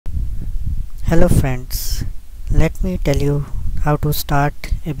Hello friends, let me tell you how to start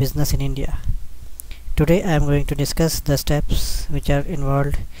a business in India. Today I am going to discuss the steps which are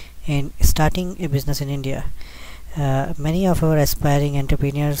involved in starting a business in India. Many of our aspiring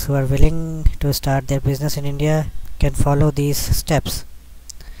entrepreneurs who are willing to start their business in India can follow these steps.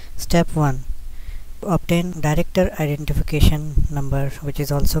 Step 1. Obtain Director Identification Number, which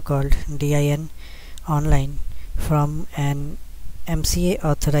is also called DIN, online from an MCA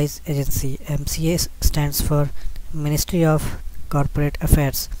authorized agency. MCA stands for Ministry of Corporate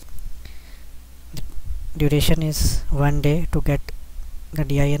Affairs. Duration is 1 day to get the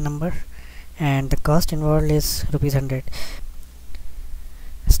DIN number, and the cost involved is ₹100.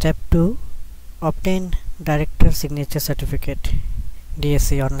 Step 2. Obtain Director Signature Certificate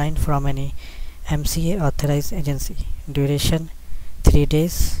DSC online from any MCA authorized agency. Duration 3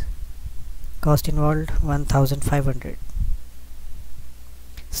 days. Cost involved 1,500.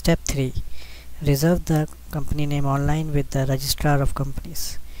 Step 3. Reserve the company name online with the Registrar of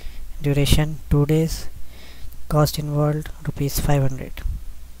Companies. Duration 2 days. Cost involved ₹500.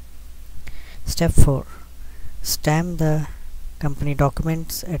 Step 4. Stamp the company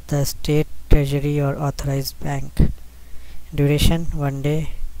documents at the State Treasury or authorized bank. Duration 1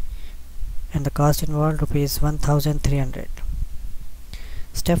 day and the cost involved ₹1,300.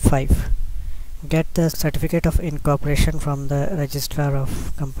 Step 5. Get the certificate of incorporation from the Registrar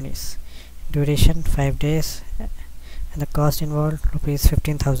of Companies. Duration 5 days and the cost involved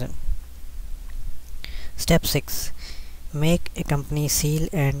 ₹15,000. Step 6. Make a company seal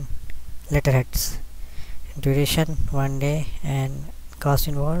and letterheads. Duration 1 day and cost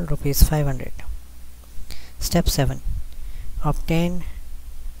involved ₹500. Step 7. Obtain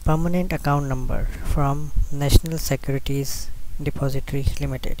permanent account number from National Securities Depository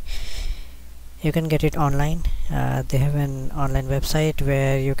Limited. You can get it online. They have an online website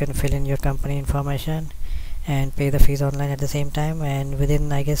where you can fill in your company information and pay the fees online at the same time, and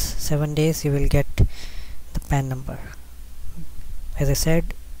within I guess 7 days you will get the PAN number. As I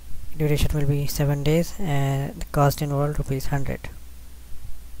said, duration will be 7 days and the cost involved ₹100.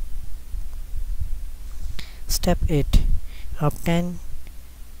 Step 8. Obtain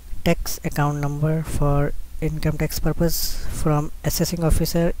tax account number for income tax purpose from Assessing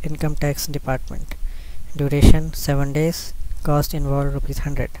Officer, Income Tax Department. Duration 7 days. Cost involved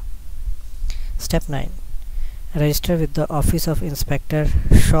 ₹100. Step 9. Register with the Office of Inspector,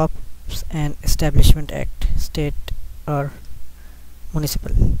 Shops and Establishment Act, State or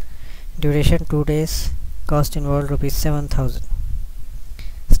Municipal. Duration 2 days. Cost involved ₹7,000.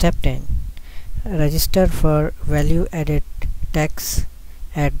 Step 10. Register for value added tax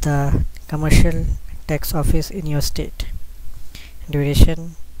at the Commercial Tax Office in your state.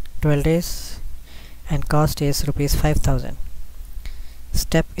 Duration 12 days and cost is ₹5,000.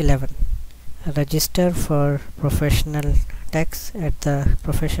 Step 11. Register for professional tax at the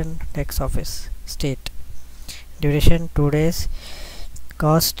Profession Tax Office, state. Duration 2 days.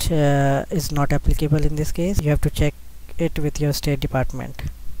 Cost is not applicable in this case. You have to check it with your state department.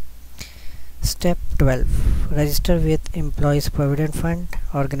 Step 12. Register with Employees Provident Fund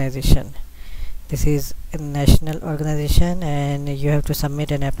Organization. This is a national organization and you have to submit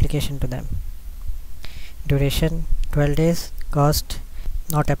an application to them. Duration 12 days. Cost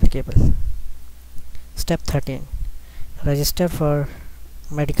not applicable. Step 13. Register for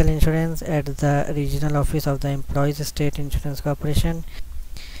medical insurance at the Regional Office of the Employees State Insurance Corporation.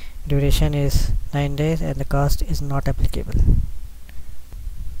 Duration is 9 days and the cost is not applicable.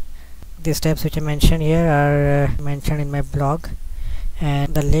 The steps which I mentioned here are mentioned in my blog,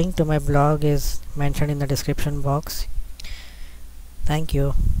 and the link to my blog is mentioned in the description box. Thank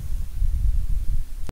you.